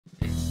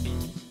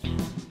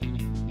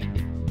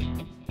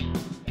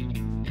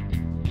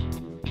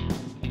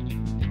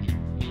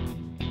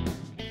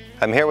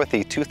I'm here with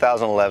the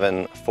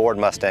 2011 Ford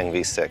Mustang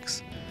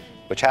V6,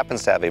 which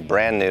happens to have a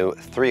brand new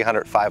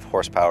 305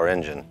 horsepower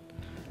engine.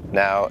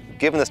 Now,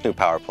 given this new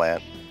power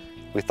plant,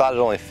 we thought it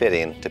only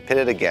fitting to pit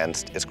it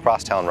against its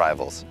crosstown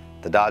rivals,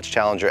 the Dodge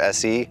Challenger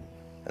SE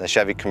and the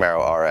Chevy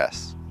Camaro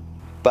RS.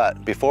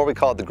 But before we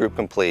called the group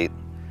complete,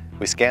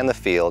 we scanned the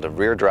field of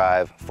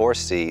rear-drive,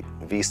 4-seat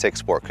V6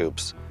 sport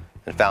coupes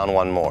and found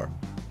one more,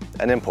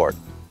 an import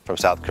from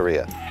South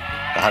Korea,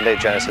 the Hyundai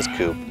Genesis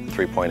Coupe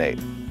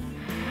 3.8.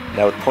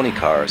 Now with pony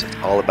cars, it's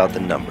all about the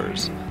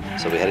numbers,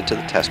 so we headed to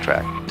the test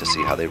track to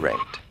see how they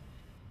ranked.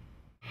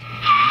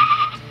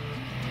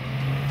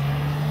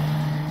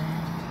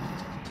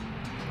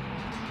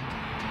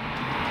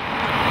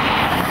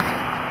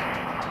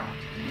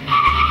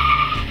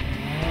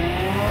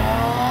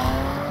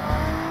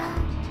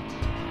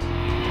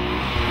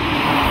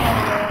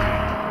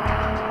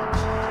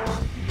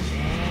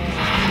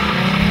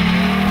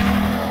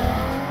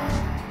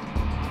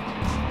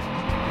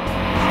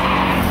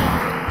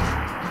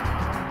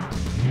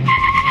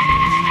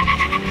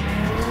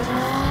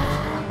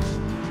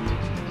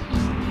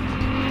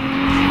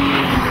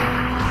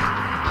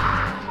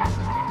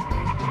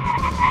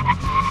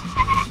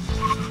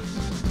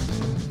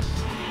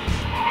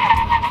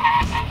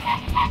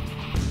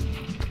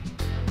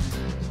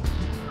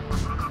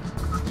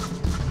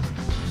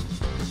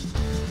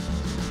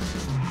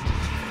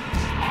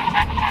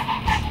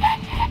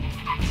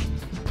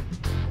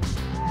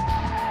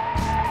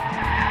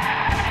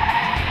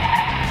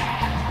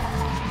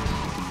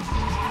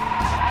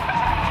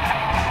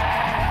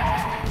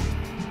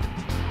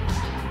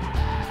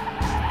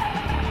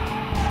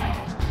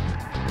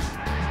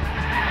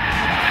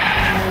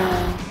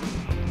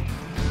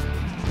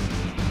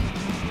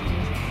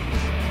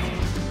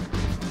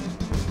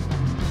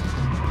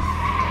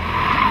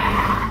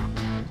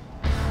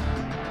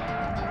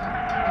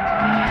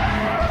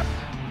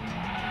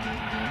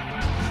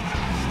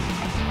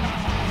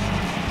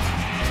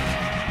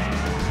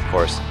 Of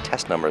course,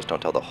 test numbers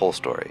don't tell the whole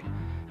story,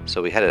 so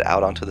we headed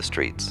out onto the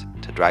streets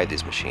to drive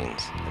these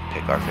machines and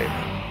pick our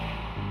favorite.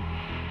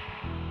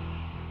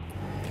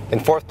 In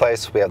fourth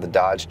place, we have the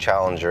Dodge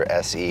Challenger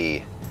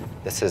SE.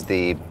 This is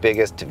the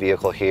biggest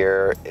vehicle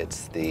here,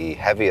 it's the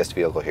heaviest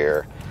vehicle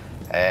here,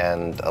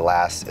 and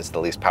alas, it's the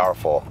least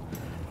powerful.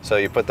 So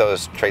you put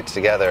those traits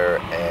together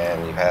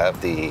and you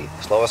have the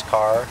slowest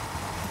car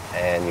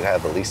and you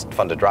have the least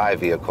fun to drive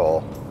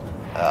vehicle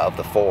of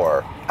the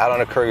four. Out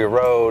on a curvy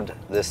road,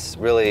 this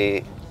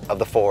really, of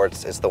the four,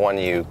 it's the one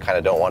you kind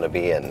of don't want to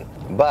be in.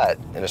 But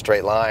in a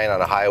straight line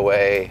on a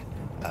highway,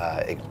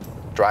 it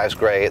drives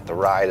great, the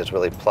ride is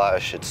really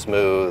plush, it's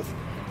smooth.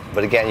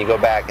 But again, you go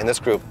back, in this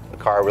group, the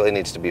car really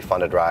needs to be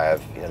fun to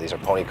drive. You know, these are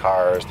pony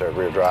cars, they're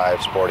rear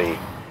drive, sporty.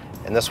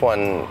 And this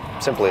one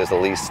simply is the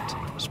least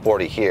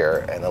sporty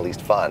here and the least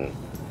fun.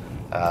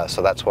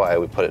 So that's why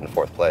we put it in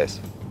fourth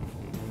place.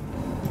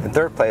 In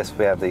third place,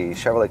 we have the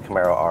Chevrolet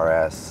Camaro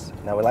RS.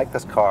 Now we like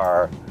this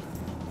car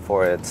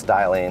for its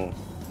styling,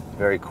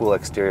 very cool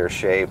exterior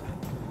shape.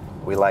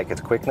 We like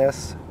its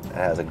quickness. It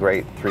has a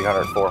great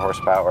 304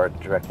 horsepower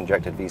direct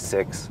injected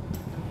V6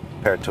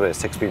 paired to a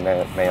 6-speed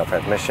manual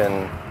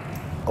transmission.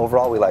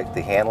 Overall, we like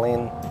the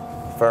handling,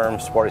 firm,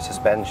 sporty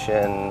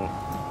suspension,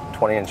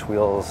 20-inch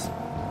wheels,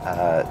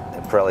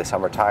 and Pirelli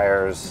summer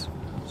tires,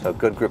 so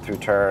good grip through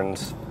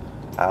turns.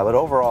 But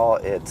overall,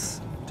 it's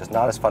just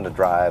not as fun to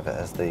drive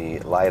as the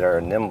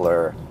lighter,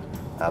 nimbler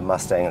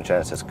Mustang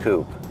Genesis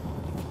Coupe.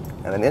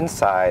 And then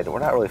inside, we're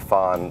not really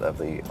fond of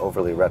the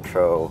overly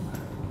retro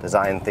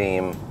design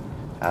theme.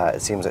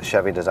 It seems that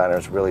Chevy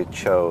designers really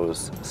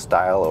chose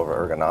style over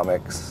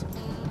ergonomics.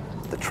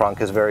 The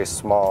trunk is very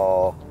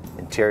small,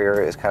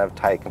 interior is kind of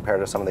tight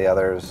compared to some of the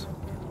others.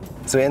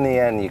 So in the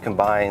end, you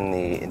combine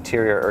the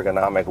interior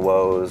ergonomic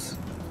woes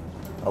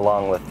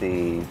along with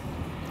the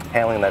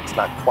handling that's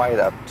not quite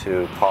up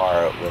to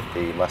par with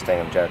the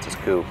Mustang Genesis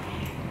Coupe,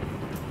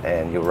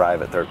 and you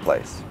arrive at third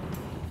place.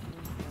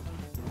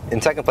 In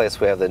second place,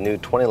 we have the new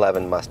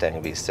 2011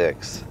 Mustang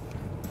V6.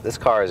 This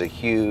car is a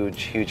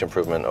huge, huge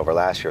improvement over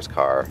last year's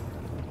car,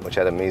 which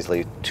had a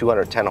measly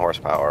 210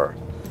 horsepower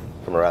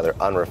from a rather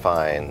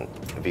unrefined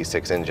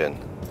V6 engine.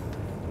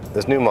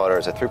 This new motor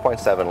is a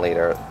 3.7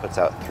 liter, puts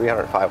out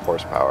 305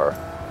 horsepower,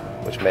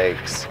 which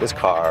makes this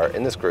car,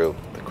 in this group,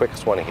 the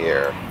quickest one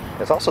here.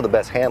 It's also the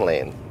best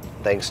handling,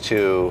 thanks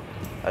to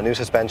a new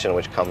suspension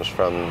which comes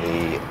from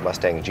the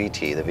Mustang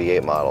GT, the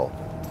V8 model.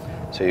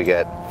 So you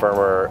get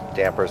firmer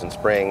dampers and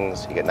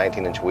springs, you get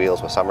 19-inch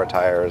wheels with summer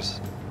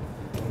tires.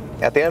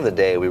 At the end of the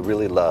day, we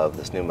really love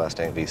this new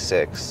Mustang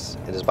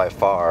V6. It is by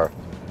far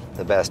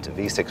the best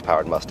V6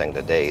 powered Mustang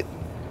to date.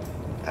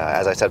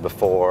 As I said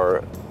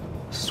before,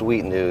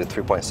 sweet new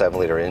 3.7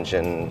 liter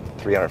engine,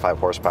 305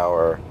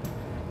 horsepower,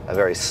 a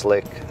very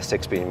slick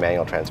 6-speed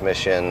manual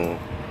transmission,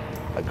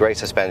 a great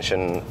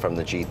suspension from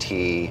the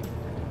GT.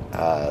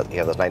 You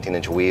have those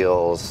 19-inch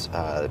wheels,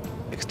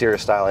 exterior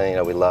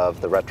styling, we love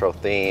the retro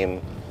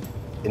theme.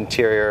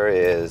 Interior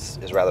is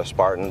rather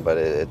Spartan, but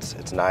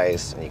it's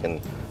nice, and you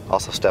can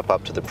also step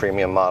up to the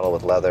premium model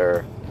with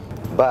leather.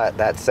 But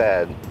that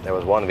said, there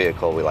was one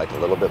vehicle we liked a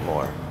little bit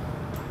more.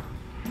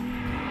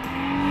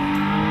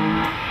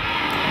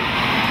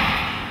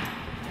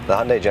 The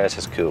Hyundai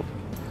Genesis Coupe.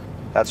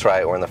 That's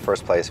right, we're in the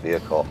first place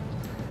vehicle.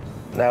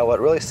 Now, what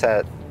really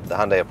set the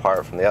Hyundai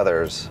apart from the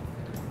others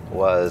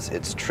was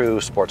its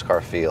true sports car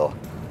feel.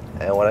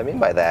 And what I mean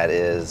by that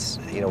is,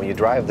 when you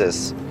drive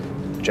this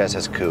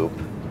Genesis Coupe,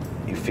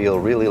 you feel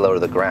really low to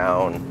the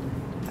ground.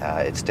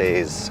 It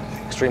stays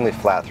extremely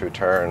flat through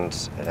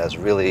turns. It has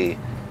really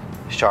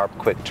sharp,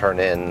 quick turn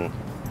in.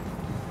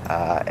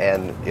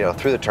 And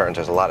through the turns,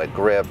 there's a lot of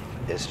grip.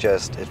 It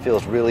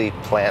feels really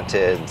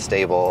planted,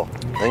 stable.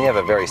 And then you have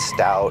a very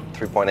stout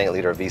 3.8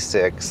 liter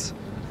V6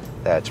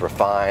 that's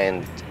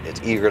refined,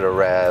 it's eager to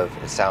rev,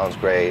 it sounds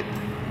great.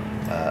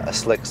 A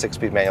slick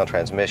 6-speed manual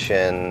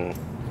transmission,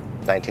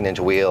 19-inch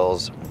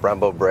wheels,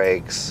 Brembo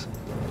brakes.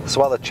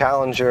 So while the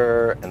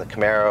Challenger and the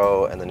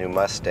Camaro and the new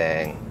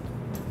Mustang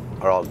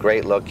are all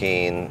great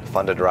looking,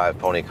 fun to drive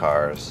pony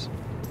cars,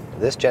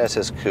 this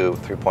Genesis Coupe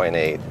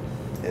 3.8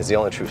 is the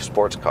only true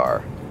sports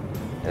car,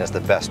 and it's the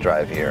best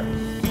drive here.